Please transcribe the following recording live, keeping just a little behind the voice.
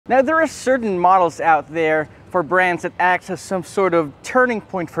Now, there are certain models out there for brands that acts as some sort of turning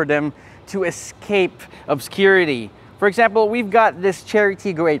point for them to escape obscurity. For example, we've got this Chery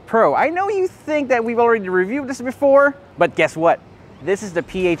Tiggo 8 Pro. I know you think that we've already reviewed this before, but guess what? This is the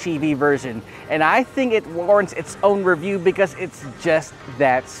PHEV version, and I think it warrants its own review because it's just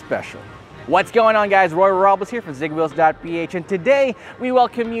that special. What's going on, guys? Roy Robles here from Zigwheels.Ph, and today we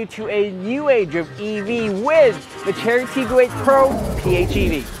welcome you to a new age of EV with the Chery Tiggo 8 Pro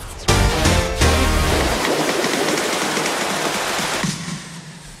PHEV.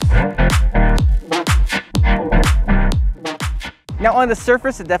 Now, on the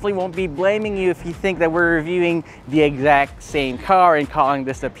surface, it definitely won't be blaming you if you think that we're reviewing the exact same car and calling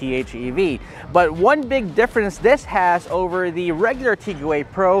this a PHEV. But one big difference this has over the regular Tiggo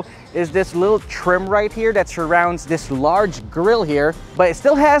 8 Pro is this little trim right here that surrounds this large grille here, but it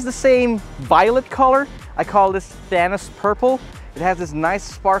still has the same violet color. I call this Thanos purple. It has this nice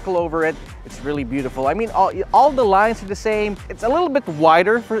sparkle over it. It's really beautiful. I mean, all the lines are the same. It's a little bit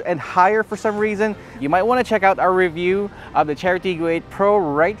wider and higher for some reason. You might want to check out our review of the Chery Tiggo 8 Pro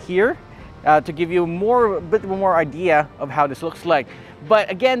right here to give you a bit more idea of how this looks like. But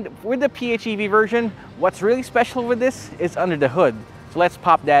again, with the PHEV version, what's really special with this is under the hood. So let's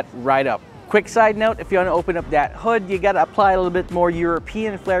pop that right up. Quick side note, if you want to open up that hood, you got to apply a little bit more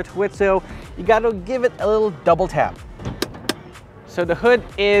European flair to it. So you got to give it a little double tap. So the hood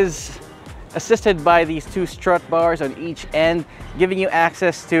is assisted by these two strut bars on each end, giving you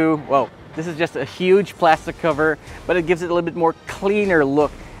access to, well, this is just a huge plastic cover, but it gives it a little bit more cleaner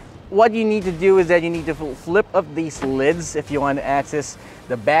look. What you need to do is that you need to flip up these lids if you want to access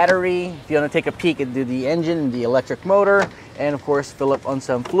the battery, if you want to take a peek into the engine and the electric motor, and of course fill up on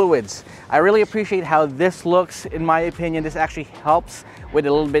some fluids. I really appreciate how this looks. In my opinion, this actually helps with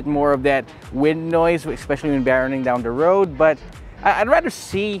a little bit more of that wind noise, especially when barreling down the road, but I'd rather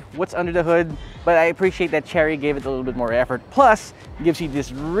see what's under the hood, but I appreciate that Chery gave it a little bit more effort. Plus, it gives you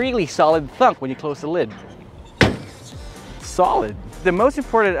this really solid thunk when you close the lid. Solid. The most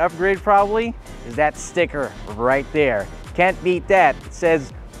important upgrade probably is that sticker right there. Can't beat that. It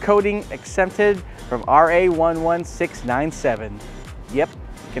says coating exempted from RA 11697. Yep,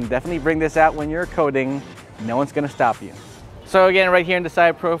 you can definitely bring this out when you're coding. No one's gonna stop you. So again, right here in the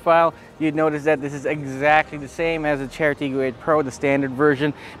side profile, you'd notice that this is exactly the same as the Chery Tiggo 8 Pro, the standard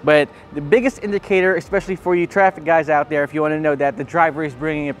version. But the biggest indicator, especially for you traffic guys out there, if you want to know that the driver is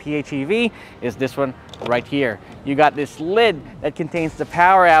bringing a PHEV, is this one right here. You got this lid that contains the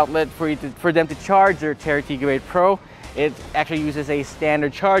power outlet for them to charge their Chery Tiggo 8 Pro. It actually uses a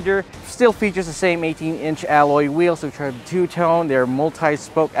standard charger, still features the same 18-inch alloy wheels, which are two-tone. They're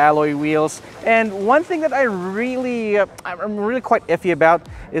multi-spoke alloy wheels. And one thing that I'm really quite iffy about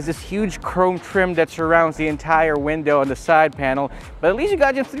is this huge chrome trim that surrounds the entire window on the side panel. But at least you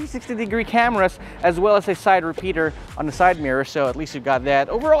got your 360-degree cameras as well as a side repeater on the side mirror, so at least you got that.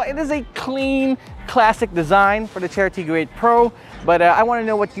 Overall, it is a clean, classic design for the Chery Tiggo 8 Pro, but I want to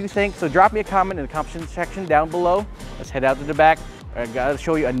know what you think, so drop me a comment in the comment section down below. Let's head out to the back. I gotta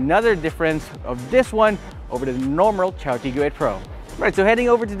show you another difference of this one over the normal Chery Tiggo 8 Pro. Right, so heading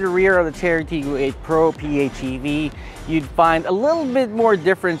over to the rear of the Chery Tiggo 8 Pro PHEV, you'd find a little bit more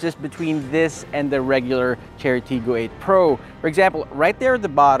differences between this and the regular Chery Tiggo 8 Pro. For example, right there at the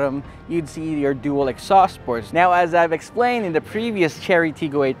bottom, you'd see your dual exhaust ports. Now, as I've explained in the previous Chery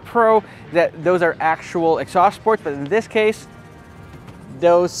Tiggo 8 Pro, that those are actual exhaust ports, but in this case,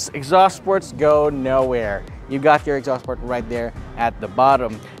 those exhaust ports go nowhere. You got your exhaust port right there at the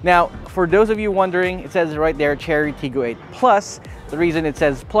bottom. Now, for those of you wondering, it says right there Chery Tiggo 8 Plus. The reason it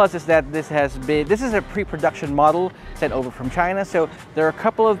says Plus is that this is a pre-production model sent over from China, so there are a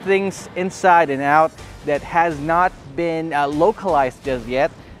couple of things inside and out that has not been localized just yet.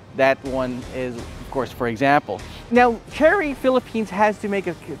 That one is, of course, for example. Now, Chery Philippines has to make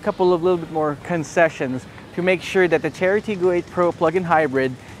a couple of little bit more concessions to make sure that the Chery Tiggo 8 Pro plug-in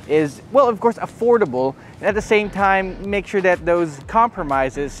hybrid is, well, of course, affordable, and at the same time make sure that those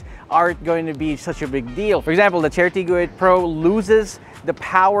compromises aren't going to be such a big deal. For example, the Chery Tiggo 8 Pro loses the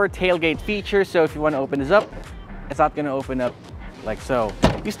power tailgate feature, so if you want to open this up, it's not going to open up like so.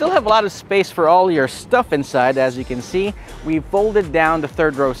 You still have a lot of space for all your stuff inside. As you can see, we folded down the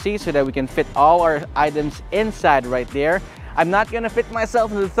third row seat so that we can fit all our items inside right there. I'm not going to fit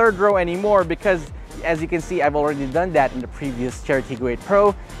myself in the third row anymore because, as you can see, I've already done that in the previous Chery Tiggo 8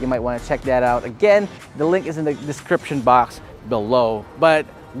 Pro. You might want to check that out. Again, the link is in the description box below. But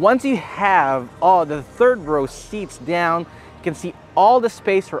once you have all the third row seats down, you can see all the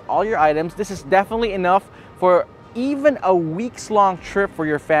space for all your items. This is definitely enough for even a weeks-long trip for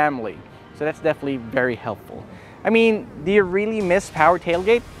your family. So that's definitely very helpful. I mean, do you really miss power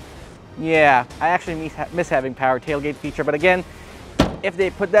tailgate? Yeah, I actually miss having power tailgate feature, but again, if they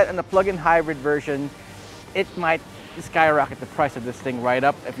put that in the plug-in hybrid version, it might skyrocket the price of this thing right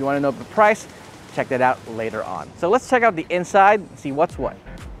up. If you want to know the price, check that out later on. So let's check out the inside and see what's what.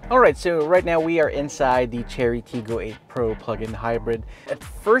 All right, so right now we are inside the Chery Tiggo 8 Pro plug-in hybrid. At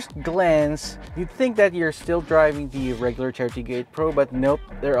first glance, you'd think that you're still driving the regular Chery Tiggo 8 Pro, but nope,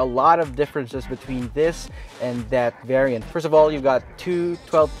 there are a lot of differences between this and that variant. First of all, you've got two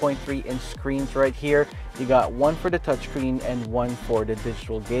 12.3-inch screens right here. You got one for the touchscreen and one for the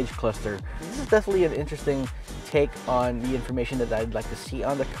digital gauge cluster. This is definitely an interesting take on the information that I'd like to see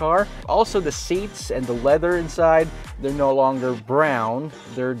on the car. Also, the seats and the leather inside, they're no longer brown,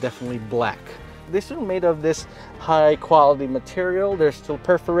 they're definitely black. They're still made of this high quality material. They're still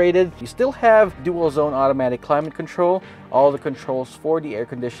perforated. You still have dual zone automatic climate control. All the controls for the air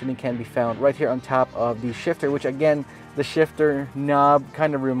conditioning can be found right here on top of the shifter, which again, the shifter knob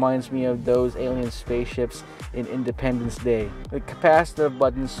kind of reminds me of those alien spaceships in Independence Day. The capacitive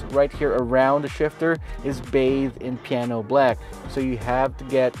buttons right here around the shifter is bathed in piano black. So you have to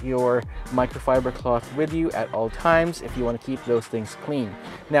get your microfiber cloth with you at all times if you want to keep those things clean.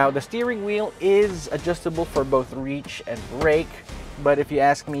 Now, the steering wheel is adjustable for both reach and brake, but if you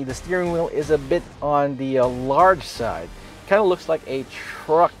ask me, the steering wheel is a bit on the large side. Kind of looks like a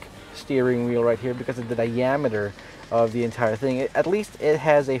truck steering wheel right here because of the diameter of the entire thing. At least it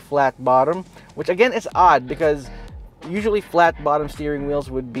has a flat bottom, which again is odd because usually flat bottom steering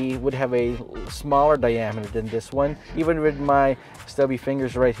wheels would have a smaller diameter than this one. Even with my stubby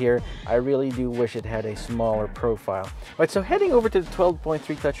fingers right here, I really do wish it had a smaller profile. Right, so heading over to the 12.3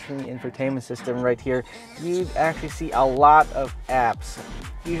 touchscreen infotainment system right here, you'd actually see a lot of apps.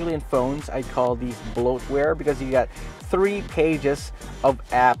 Usually in phones, I call these bloatware because you got 3 pages of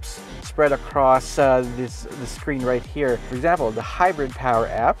apps spread across the screen right here. For example, the Hybrid Power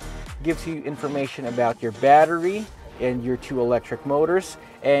app gives you information about your battery and your 2 electric motors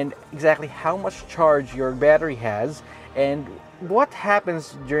and exactly how much charge your battery has and what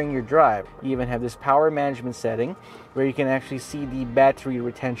happens during your drive. You even have this power management setting where you can actually see the battery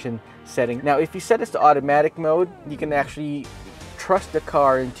retention setting. Now, if you set this to automatic mode, you can actually trust the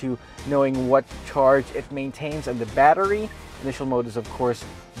car into knowing what charge it maintains on the battery. Initial mode is, of course,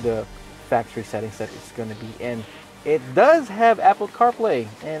 the factory settings that it's going to be in. It does have Apple CarPlay,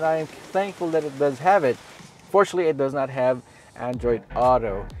 and I'm thankful that it does have it. Fortunately, it does not have Android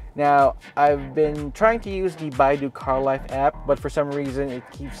Auto. Now, I've been trying to use the Baidu Car Life app, but for some reason it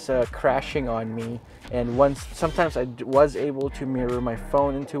keeps crashing on me. And sometimes I was able to mirror my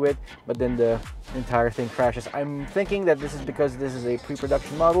phone into it, but then the entire thing crashes. I'm thinking that this is because this is a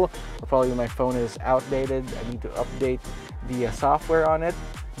pre-production model, or probably my phone is outdated. I need to update the software on it.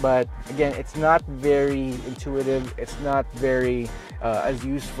 But again, it's not very intuitive. It's not very as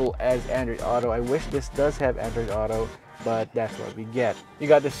useful as Android Auto. I wish this does have Android Auto, but that's what we get. You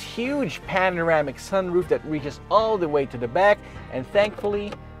got this huge panoramic sunroof that reaches all the way to the back, and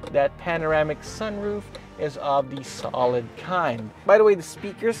thankfully that panoramic sunroof is of the solid kind. By the way, the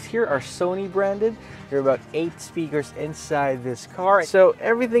speakers here are Sony branded. There are about 8 speakers inside this car. So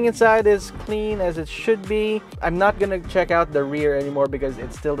everything inside is clean as it should be. I'm not gonna check out the rear anymore because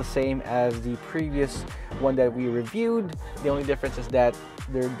it's still the same as the previous one that we reviewed. The only difference is that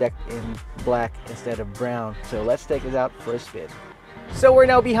they're decked in black instead of brown. So let's take it out for a spin. So we're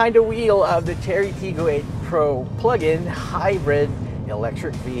now behind the wheel of the Chery Tiggo 8 Pro plug-in hybrid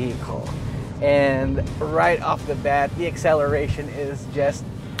electric vehicle. And right off the bat, the acceleration is just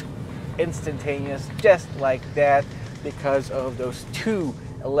instantaneous, just like that, because of those 2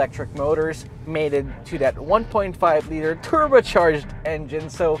 electric motors mated to that 1.5 liter turbocharged engine.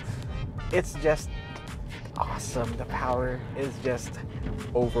 So it's just awesome. The power is just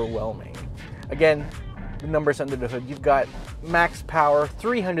overwhelming. Again, the numbers under the hood, you've got max power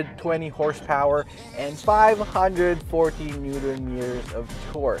 320 horsepower and 540 newton meters of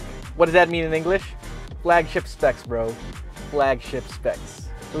torque. What does that mean in English? Flagship specs, bro. Flagship specs.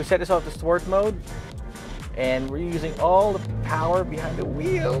 So we set this off to sport mode, and we're using all the power behind the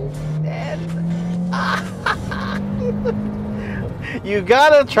wheel, and you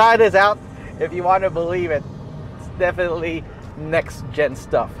gotta try this out if you want to believe it. It's definitely next gen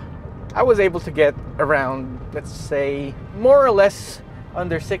stuff. I was able to get around, let's say, more or less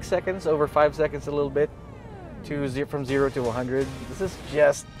under 6 seconds, over 5 seconds a little bit, from 0 to 100. This is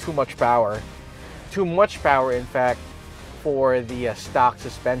just too much power. Too much power, in fact, for the stock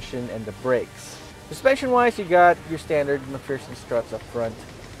suspension and the brakes. Suspension-wise, you got your standard McPherson struts up front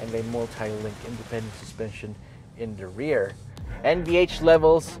and a multi-link independent suspension in the rear. NVH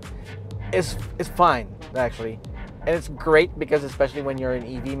levels is fine, actually. And it's great because especially when you're in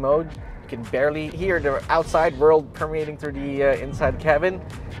EV mode, you can barely hear the outside world permeating through the inside cabin.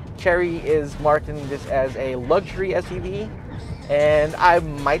 Chery is marketing this as a luxury SUV, and I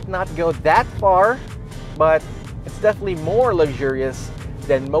might not go that far, but it's definitely more luxurious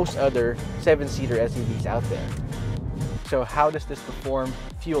than most other 7-seater SUVs out there. So how does this perform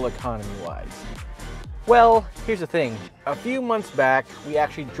fuel economy wise? Well, here's the thing. A few months back, we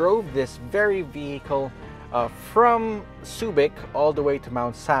actually drove this very vehicle from Subic all the way to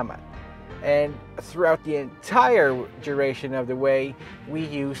Mount Samat. And throughout the entire duration of the way, we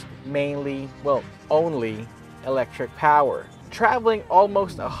used mainly, well, only electric power. Traveling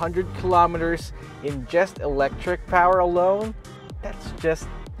almost 100 kilometers in just electric power alone, that's just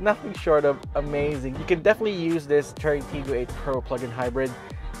nothing short of amazing. You can definitely use this Chery Tiggo 8 Pro plug-in hybrid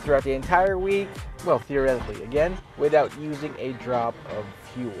throughout the entire week, well, theoretically, again, without using a drop of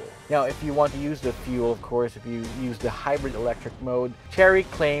fuel. Now, if you want to use the fuel, of course, if you use the hybrid electric mode, Chery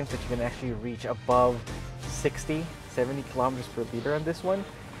claims that you can actually reach above 60, 70 kilometers per liter on this one.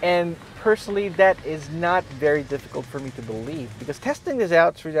 And personally, that is not very difficult for me to believe, because testing this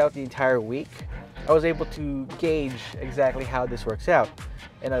out throughout the entire week, I was able to gauge exactly how this works out.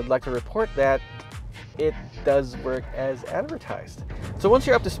 And I'd like to report that it does work as advertised. So once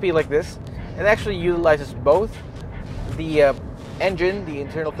you're up to speed like this, it actually utilizes both the engine, the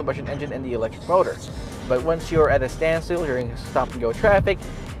internal combustion engine, and the electric motor. But once you're at a standstill, you're in stop and go traffic,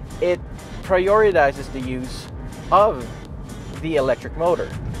 it prioritizes the use of the electric motor.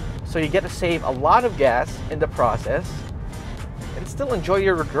 So you get to save a lot of gas in the process and still enjoy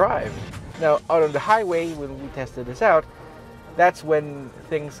your drive. Now, out on the highway, when we tested this out, that's when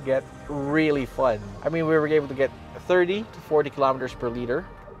things get really fun. I mean, we were able to get 30 to 40 kilometers per liter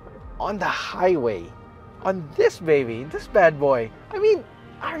on the highway. On this baby, this bad boy. I mean,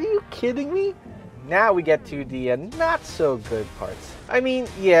 are you kidding me? Now we get to the not so good parts. I mean,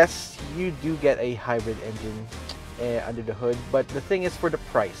 yes, you do get a hybrid engine under the hood, but the thing is for the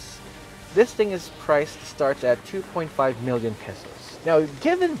price. This thing is priced, starts at 2.5 million pesos. Now,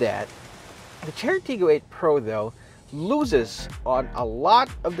 given that, the Chery Tiggo 8 Pro though, loses on a lot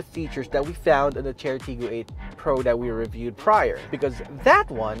of the features that we found in the Chery Tiggo 8 Pro that we reviewed prior, because that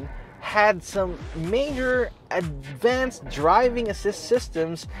one had some major advanced driving assist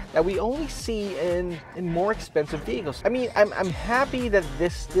systems that we only see in more expensive vehicles. I mean, I'm happy that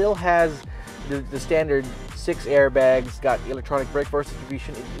this still has the standard 6 airbags, got electronic brake force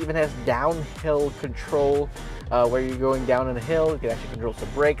distribution. It even has downhill control where you're going down on a hill. It can actually control the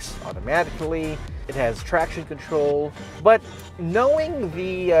brakes automatically. It has traction control. But knowing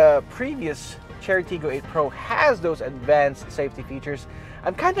the previous Chery Tiggo 8 Pro has those advanced safety features,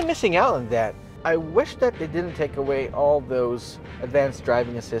 I'm kind of missing out on that. I wish that they didn't take away all those advanced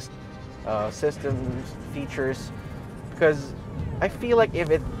driving assist systems features, because I feel like if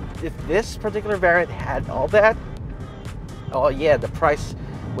this particular variant had all that, oh yeah, the price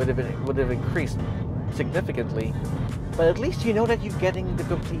would have increased significantly. But at least you know that you're getting the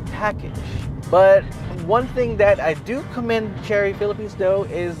complete package. But one thing that I do commend Chery Philippines though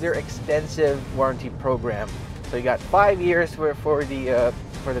is their extensive warranty program. So you got 5 years for the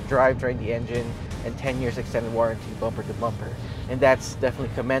drivetrain, the engine, and 10 years extended warranty, bumper to bumper, and that's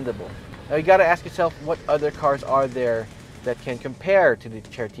definitely commendable. Now you got to ask yourself, what other cars are there that can compare to the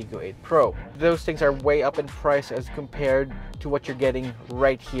Chery Tiggo 8 Pro? Those things are way up in price as compared to what you're getting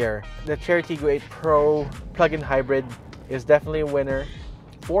right here. The Chery Tiggo 8 Pro plug-in hybrid is definitely a winner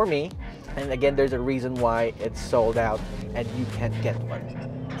for me, and again, there's a reason why it's sold out and you can't get one.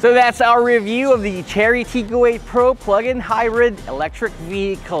 So that's our review of the Chery Tiggo 8 Pro plug-in hybrid electric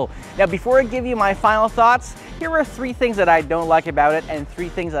vehicle. Now, before I give you my final thoughts, here are 3 things that I don't like about it and 3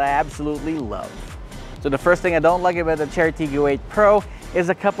 things that I absolutely love. So the first thing I don't like about the Chery Tiggo 8 Pro is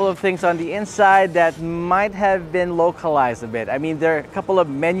a couple of things on the inside that might have been localized a bit. I mean, there are a couple of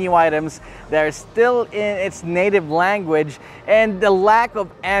menu items that are still in its native language, and the lack of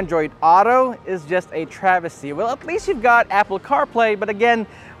Android Auto is just a travesty. Well, at least you've got Apple CarPlay, but again,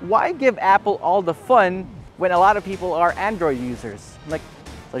 why give Apple all the fun when a lot of people are Android users, like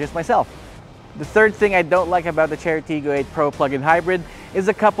just myself? The third thing I don't like about the Chery Tiggo 8 Pro plug-in hybrid is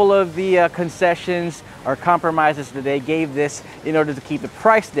a couple of the concessions or compromises that they gave this in order to keep the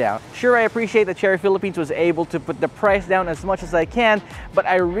price down. Sure, I appreciate that Chery Philippines was able to put the price down as much as I can, but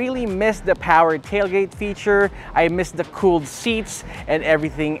I really miss the powered tailgate feature. I miss the cooled seats and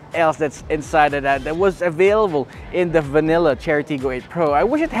everything else that's inside of that was available in the vanilla Chery Tiggo 8 Pro. I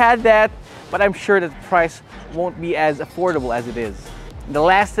wish it had that, but I'm sure that the price won't be as affordable as it is. The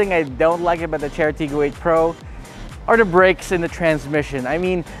last thing I don't like about the Chery Tiggo 8 Pro are the brakes and the transmission. I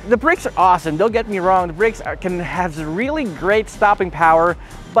mean, the brakes are awesome, don't get me wrong. The brakes can have really great stopping power,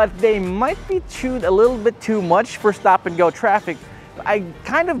 but they might be tuned a little bit too much for stop and go traffic. I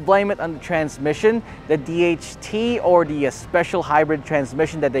kind of blame it on the transmission. The DHT, or the special hybrid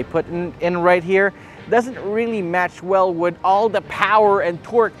transmission that they put in right here, doesn't really match well with all the power and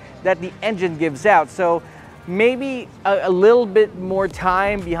torque that the engine gives out. So maybe a little bit more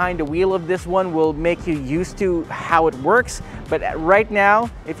time behind the wheel of this one will make you used to how it works. But right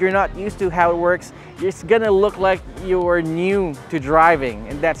now, if you're not used to how it works, it's gonna look like you're new to driving.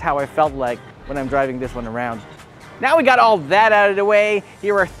 And that's how I felt like when I'm driving this one around. Now we got all that out of the way,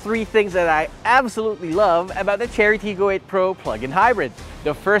 here are 3 things that I absolutely love about the Chery Tiggo 8 Pro plug-in hybrid.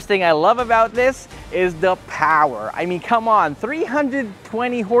 The first thing I love about this is the power. I mean, come on,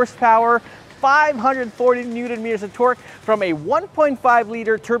 320 horsepower, 540 Newton meters of torque from a 1.5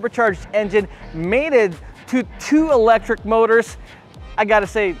 liter turbocharged engine mated to 2 electric motors. I gotta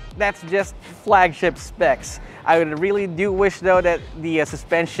say, that's just flagship specs. I really do wish though that the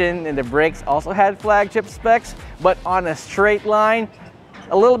suspension and the brakes also had flagship specs, but on a straight line,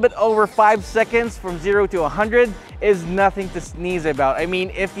 a little bit over 5 seconds from 0 to 100 is nothing to sneeze about. I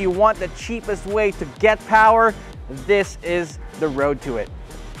mean, if you want the cheapest way to get power, this is the road to it.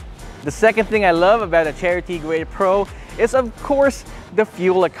 The second thing I love about a Chery Tiggo 8 Pro is, of course, the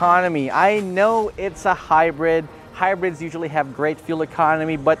fuel economy. I know it's a hybrid. Hybrids usually have great fuel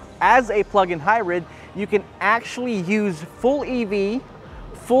economy, but as a plug-in hybrid, you can actually use full EV,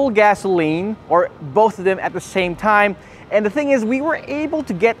 full gasoline, or both of them at the same time. And the thing is, we were able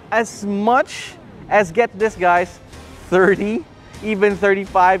to get as much as, get this guys, 30, even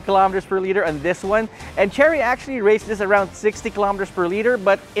 35 kilometers per liter on this one. And Chery actually rates this around 60 kilometers per liter,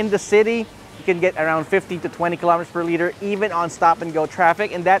 but in the city, you can get around 15 to 20 kilometers per liter, even on stop and go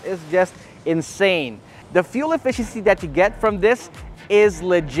traffic, and that is just insane. The fuel efficiency that you get from this is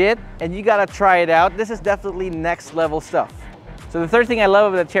legit, and you gotta try it out. This is definitely next level stuff. So the third thing I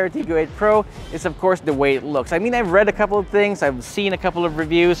love about the Chery Tiggo 8 Pro is, of course, the way it looks. I mean, I've read a couple of things, I've seen a couple of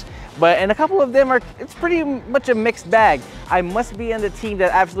reviews, and a couple of them it's pretty much a mixed bag. I must be on the team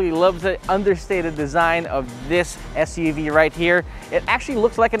that absolutely loves the understated design of this SUV right here. It actually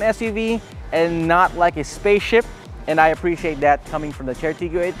looks like an SUV and not like a spaceship, and I appreciate that coming from the Chery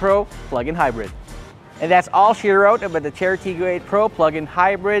Tiggo 8 Pro plug-in hybrid. And that's all she wrote about the Chery Tiggo 8 Pro plug-in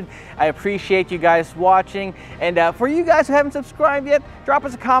hybrid. I appreciate you guys watching. And for you guys who haven't subscribed yet, drop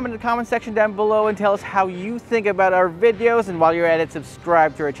us a comment in the comment section down below and tell us how you think about our videos. And while you're at it,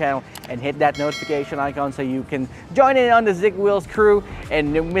 subscribe to our channel and hit that notification icon so you can join in on the Zigwheels crew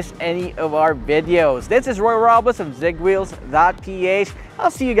and don't miss any of our videos. This is Roy Robles of Zigwheels.Ph. I'll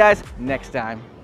see you guys next time.